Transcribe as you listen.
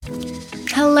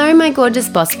Hello, my gorgeous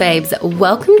boss babes.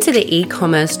 Welcome to the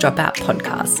e-commerce dropout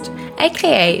podcast,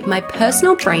 aka my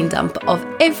personal brain dump of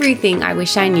everything I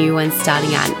wish I knew when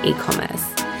starting out in e-commerce.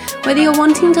 Whether you're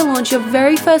wanting to launch your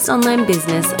very first online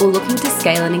business or looking to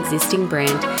scale an existing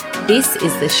brand, this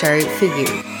is the show for you.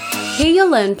 Here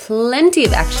you'll learn plenty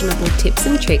of actionable tips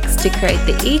and tricks to create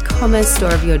the e-commerce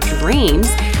store of your dreams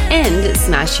and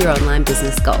smash your online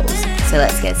business goals. So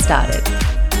let's get started.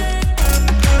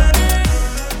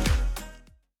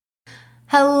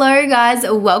 Hello guys,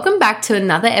 welcome back to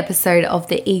another episode of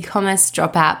the e-commerce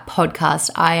dropout podcast.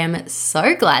 I am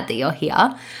so glad that you're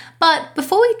here. But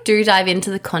before we do dive into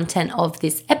the content of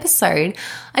this episode,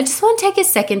 I just want to take a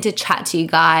second to chat to you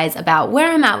guys about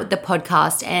where I'm at with the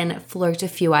podcast and float a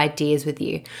few ideas with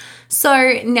you.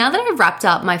 So now that I've wrapped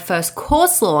up my first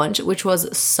course launch, which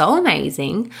was so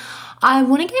amazing, I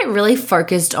want to get really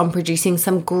focused on producing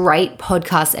some great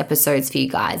podcast episodes for you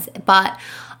guys. But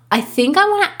I think I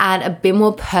want to add a bit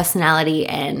more personality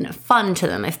and fun to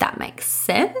them, if that makes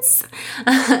sense.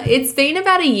 It's been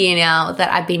about a year now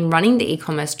that I've been running the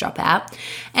e-commerce dropout,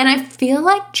 and I feel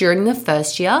like during the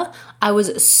first year, I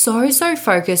was so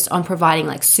focused on providing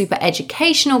like super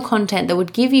educational content that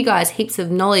would give you guys heaps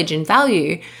of knowledge and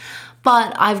value.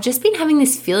 But I've just been having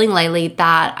this feeling lately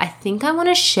that I think I want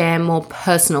to share more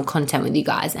personal content with you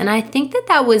guys. And I think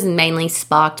that was mainly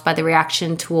sparked by the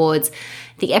reaction towards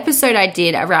the episode I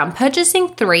did around purchasing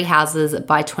 3 houses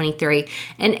by 23.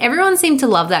 And everyone seemed to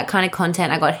love that kind of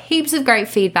content. I got heaps of great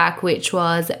feedback, which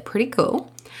was pretty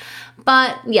cool.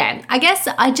 But yeah, I guess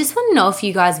I just want to know if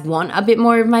you guys want a bit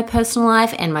more of my personal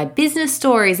life and my business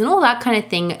stories and all that kind of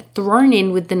thing thrown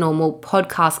in with the normal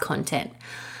podcast content.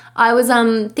 I was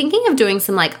thinking of doing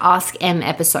some like Ask M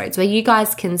episodes where you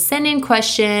guys can send in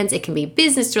questions. It can be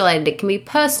business related, it can be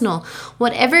personal,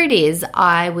 whatever it is,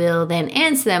 I will then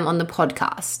answer them on the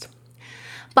podcast.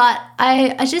 But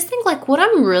I just think like what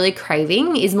I'm really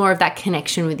craving is more of that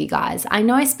connection with you guys. I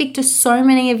know I speak to so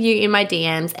many of you in my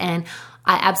DMs and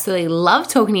I absolutely love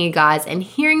talking to you guys and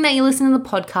hearing that you listen to the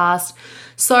podcast.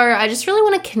 So I just really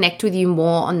want to connect with you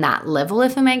more on that level,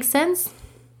 if it makes sense.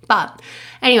 But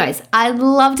anyways, I'd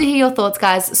love to hear your thoughts,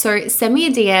 guys. So send me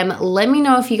a DM. Let me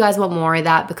know if you guys want more of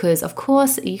that because, of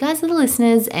course, you guys are the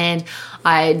listeners and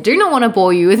I do not want to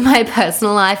bore you with my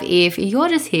personal life if you're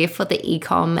just here for the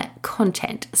e-com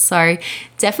content. So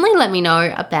definitely let me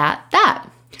know about that.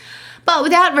 But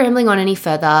without rambling on any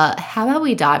further, how about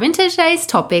we dive into today's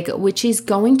topic, which is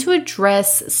going to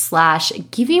address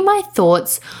 / give you my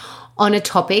thoughts on a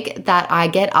topic that I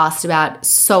get asked about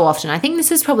so often. I think this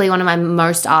is probably one of my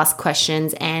most asked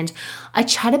questions, and I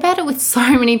chat about it with so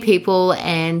many people,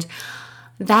 and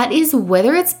that is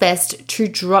whether it's best to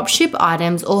dropship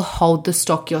items or hold the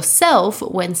stock yourself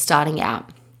when starting out.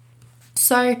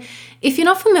 So if you're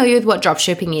not familiar with what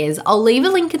dropshipping is, I'll leave a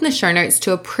link in the show notes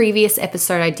to a previous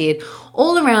episode I did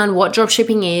all around what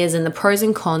dropshipping is and the pros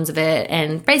and cons of it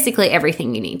and basically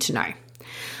everything you need to know.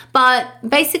 But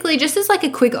basically, just as like a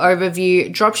quick overview,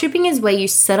 dropshipping is where you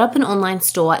set up an online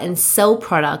store and sell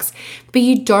products, but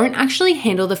you don't actually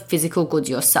handle the physical goods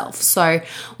yourself. So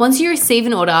once you receive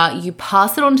an order, you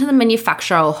pass it on to the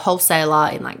manufacturer or wholesaler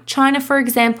in like China, for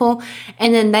example,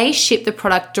 and then they ship the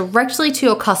product directly to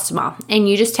your customer and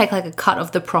you just take like a cut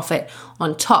of the profit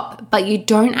on top, but you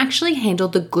don't actually handle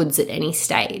the goods at any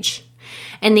stage.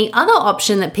 And the other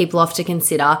option that people often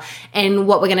consider, and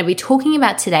what we're going to be talking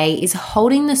about today, is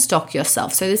holding the stock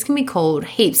yourself. So this can be called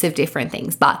heaps of different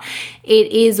things, but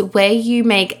it is where you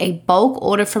make a bulk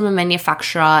order from a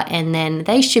manufacturer and then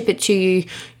they ship it to you.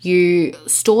 You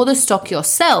store the stock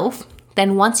yourself.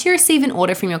 Then once you receive an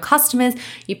order from your customers,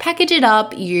 you package it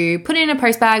up, you put it in a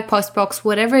post bag, post box,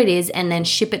 whatever it is, and then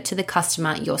ship it to the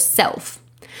customer yourself.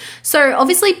 So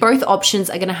obviously both options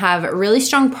are going to have really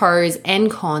strong pros and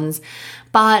cons,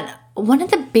 but one of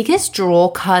the biggest draw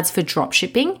cards for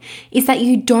dropshipping is that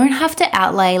you don't have to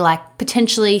outlay like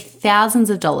potentially thousands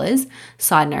of dollars.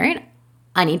 Side note,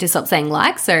 I need to stop saying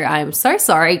like, so I'm so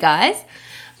sorry guys.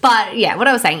 But yeah, what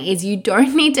I was saying is you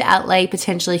don't need to outlay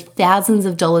potentially thousands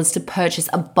of dollars to purchase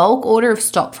a bulk order of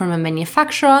stock from a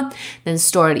manufacturer, then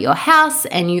store it at your house,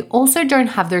 and you also don't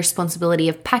have the responsibility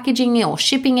of packaging it or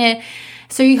shipping it.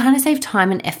 So you kind of save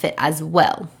time and effort as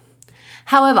well.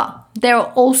 However, there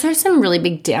are also some really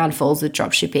big downfalls with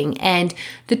dropshipping, and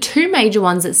the 2 major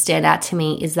ones that stand out to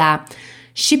me is that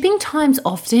shipping times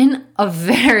often are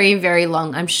very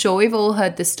long. I'm sure we've all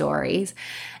heard the stories.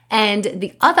 And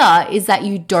the other is that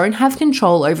you don't have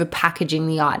control over packaging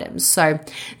the items. So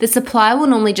the supplier will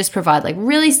normally just provide like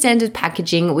really standard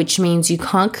packaging, which means you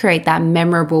can't create that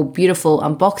memorable, beautiful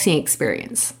unboxing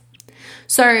experience.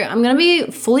 So I'm going to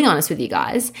be fully honest with you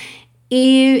guys.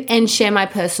 and share my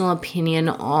personal opinion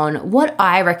on what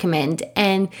I recommend.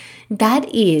 And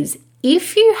that is,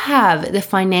 if you have the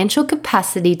financial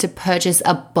capacity to purchase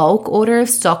a bulk order of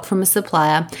stock from a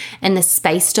supplier and the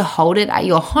space to hold it at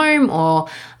your home or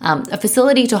a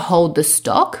facility to hold the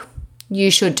stock, you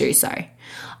should do so.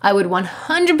 I would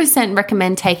 100%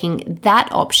 recommend taking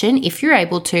that option, if you're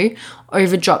able to,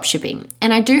 over dropshipping.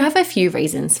 And I do have a few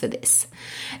reasons for this.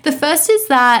 The first is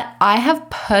that I have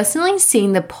personally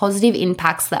seen the positive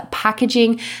impacts that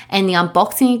packaging and the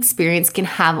unboxing experience can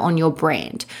have on your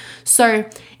brand. So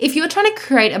if you're trying to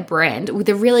create a brand with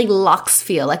a really luxe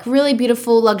feel, like really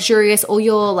beautiful, luxurious, or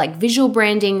your like visual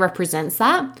branding represents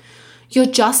that, you're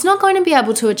just not going to be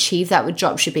able to achieve that with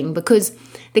dropshipping, because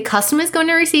the customer is going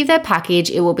to receive their package.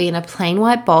 It will be in a plain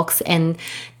white box and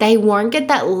they won't get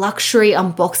that luxury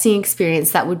unboxing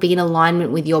experience that would be in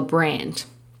alignment with your brand.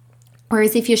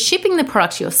 Whereas if you're shipping the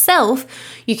product yourself,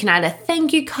 you can add a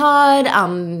thank you card,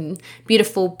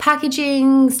 beautiful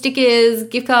packaging, stickers,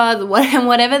 gift cards,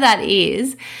 whatever that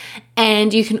is.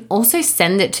 And you can also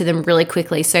send it to them really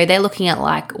quickly. So they're looking at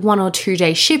like 1 or 2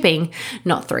 day shipping,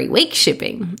 not 3 week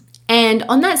shipping. And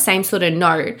on that same sort of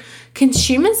note,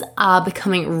 consumers are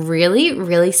becoming really,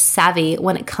 really savvy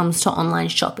when it comes to online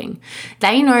shopping.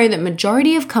 They know that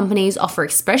majority of companies offer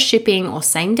express shipping or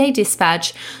same day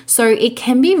dispatch, so it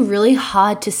can be really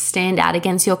hard to stand out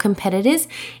against your competitors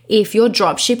if you're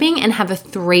drop shipping and have a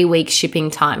 3-week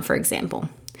shipping time, for example.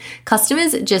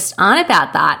 Customers just aren't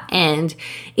about that, and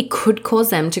it could cause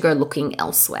them to go looking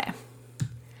elsewhere.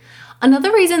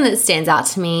 Another reason that stands out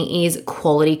to me is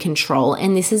quality control,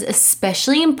 and this is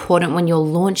especially important when you're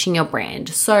launching your brand.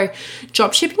 So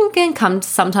dropshipping can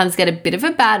sometimes get a bit of a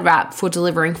bad rap for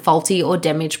delivering faulty or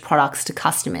damaged products to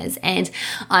customers. And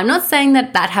I'm not saying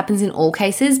that happens in all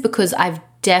cases, because I've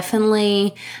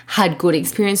definitely had good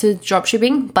experiences with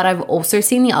dropshipping, but I've also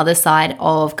seen the other side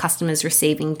of customers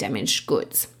receiving damaged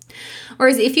goods.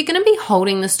 Whereas if you're going to be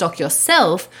holding the stock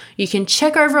yourself, you can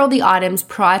check over all the items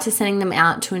prior to sending them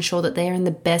out to ensure that they are in the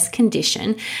best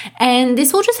condition. And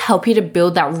this will just help you to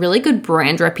build that really good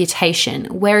brand reputation.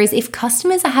 Whereas if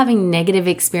customers are having negative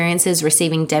experiences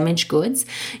receiving damaged goods,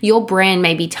 your brand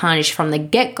may be tarnished from the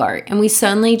get-go. And we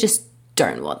certainly just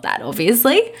don't want that,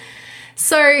 obviously.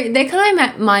 So they're kind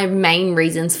of my main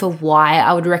reasons for why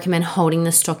I would recommend holding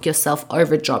the stock yourself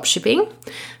over dropshipping.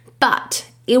 But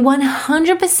it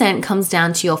 100% comes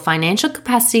down to your financial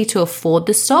capacity to afford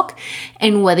the stock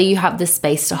and whether you have the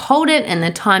space to hold it and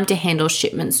the time to handle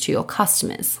shipments to your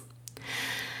customers.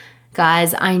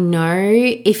 Guys, I know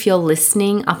if you're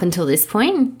listening up until this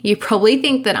point, you probably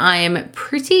think that I am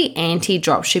pretty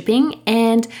anti-dropshipping,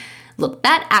 and look,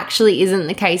 that actually isn't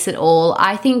the case at all.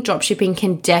 I think dropshipping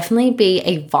can definitely be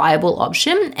a viable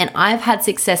option, and I've had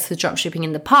success with dropshipping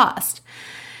in the past.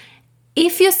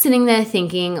 If you're sitting there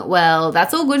thinking, well,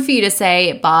 that's all good for you to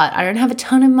say, but I don't have a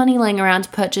ton of money laying around to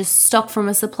purchase stock from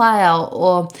a supplier,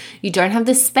 or you don't have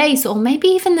the space or maybe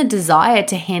even the desire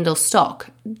to handle stock,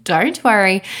 don't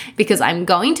worry, because I'm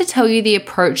going to tell you the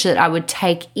approach that I would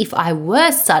take if I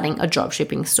were starting a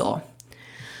dropshipping store.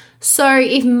 So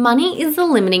if money is the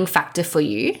limiting factor for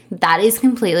you, that is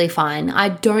completely fine. I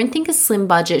don't think a slim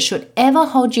budget should ever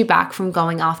hold you back from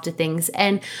going after things,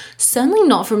 and certainly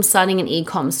not from starting an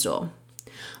e-com store.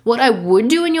 What I would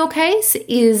do in your case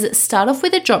is start off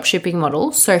with a dropshipping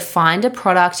model. So find a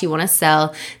product you want to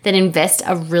sell, then invest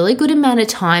a really good amount of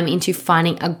time into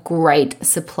finding a great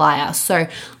supplier. So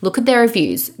look at their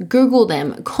reviews, Google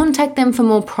them, contact them for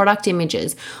more product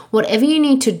images, whatever you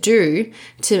need to do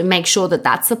to make sure that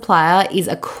that supplier is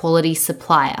a quality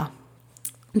supplier.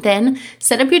 Then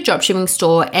set up your dropshipping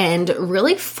store and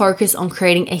really focus on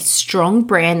creating a strong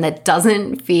brand that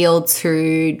doesn't feel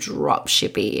too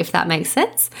dropshippy, if that makes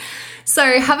sense.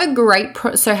 So have great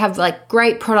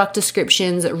product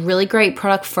descriptions, really great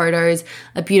product photos,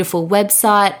 a beautiful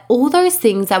website, all those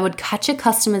things that would catch a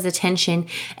customer's attention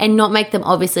and not make them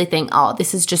obviously think, oh,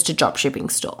 this is just a dropshipping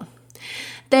store.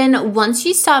 Then once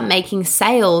you start making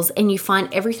sales and you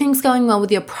find everything's going well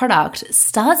with your product,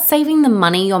 start saving the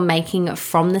money you're making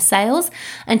from the sales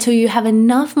until you have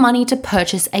enough money to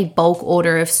purchase a bulk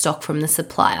order of stock from the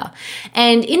supplier.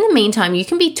 And in the meantime, you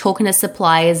can be talking to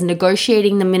suppliers,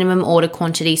 negotiating the minimum order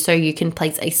quantity so you can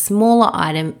place a smaller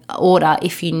item order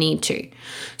if you need to.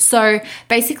 So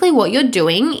basically what you're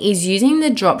doing is using the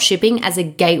drop shipping as a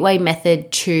gateway method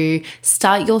to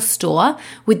start your store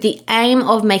with the aim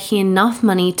of making enough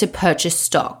money to purchase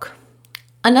stock.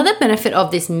 Another benefit of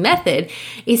this method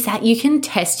is that you can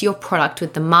test your product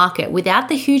with the market without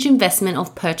the huge investment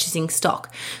of purchasing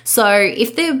stock. So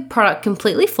if the product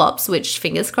completely flops, which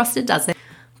fingers crossed it doesn't,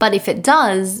 but if it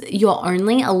does, you're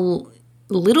only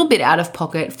little bit out of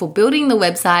pocket for building the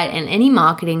website and any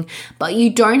marketing, but you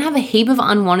don't have a heap of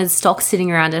unwanted stock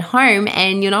sitting around at home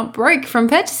and you're not broke from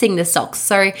purchasing the stocks.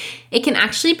 So it can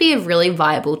actually be a really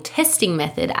viable testing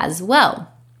method as well.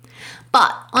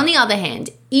 But on the other hand,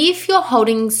 if just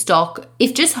holding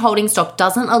stock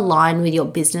doesn't align with your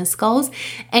business goals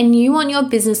and you want your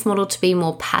business model to be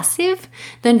more passive,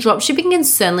 then dropshipping can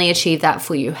certainly achieve that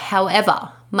for you.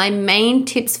 However, my main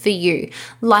tips for you,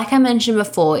 like I mentioned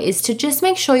before, is to just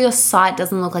make sure your site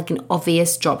doesn't look like an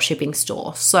obvious dropshipping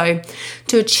store. So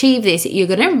to achieve this, you're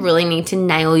going to really need to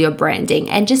nail your branding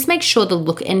and just make sure the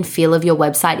look and feel of your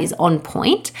website is on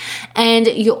point. And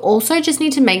you also just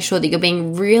need to make sure that you're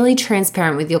being really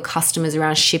transparent with your customers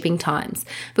around shipping times,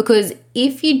 because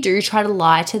if you do try to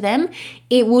lie to them,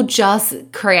 it will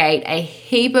just create a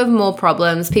heap of more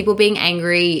problems, people being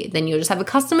angry, then you'll just have a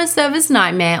customer service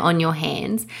nightmare on your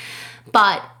hands.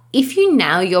 But if you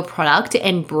nail your product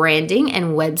and branding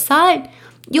and website,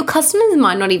 your customers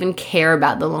might not even care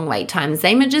about the long wait times.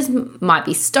 They might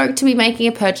be stoked to be making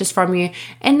a purchase from you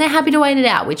and they're happy to wait it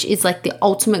out, which is like the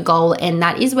ultimate goal, and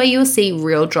that is where you'll see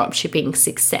real dropshipping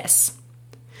success.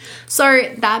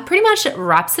 So that pretty much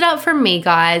wraps it up from me,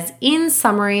 guys. In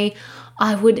summary,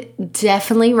 I would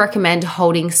definitely recommend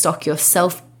holding stock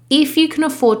yourself if you can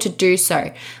afford to do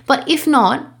so. But if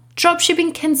not,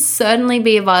 dropshipping can certainly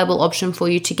be a viable option for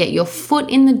you to get your foot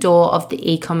in the door of the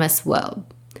e-commerce world.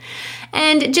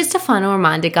 And just a final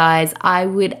reminder, guys, I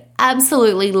would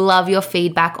absolutely love your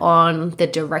feedback on the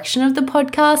direction of the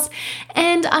podcast,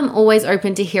 and I'm always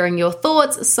open to hearing your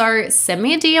thoughts, so send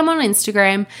me a DM on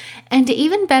Instagram. And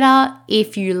even better,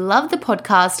 if you love the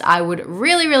podcast, I would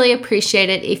really, really appreciate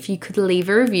it if you could leave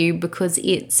a review, because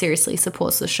it seriously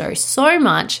supports the show so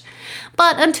much.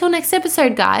 But until next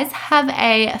episode, guys, have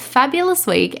a fabulous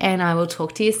week and I will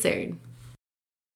talk to you soon.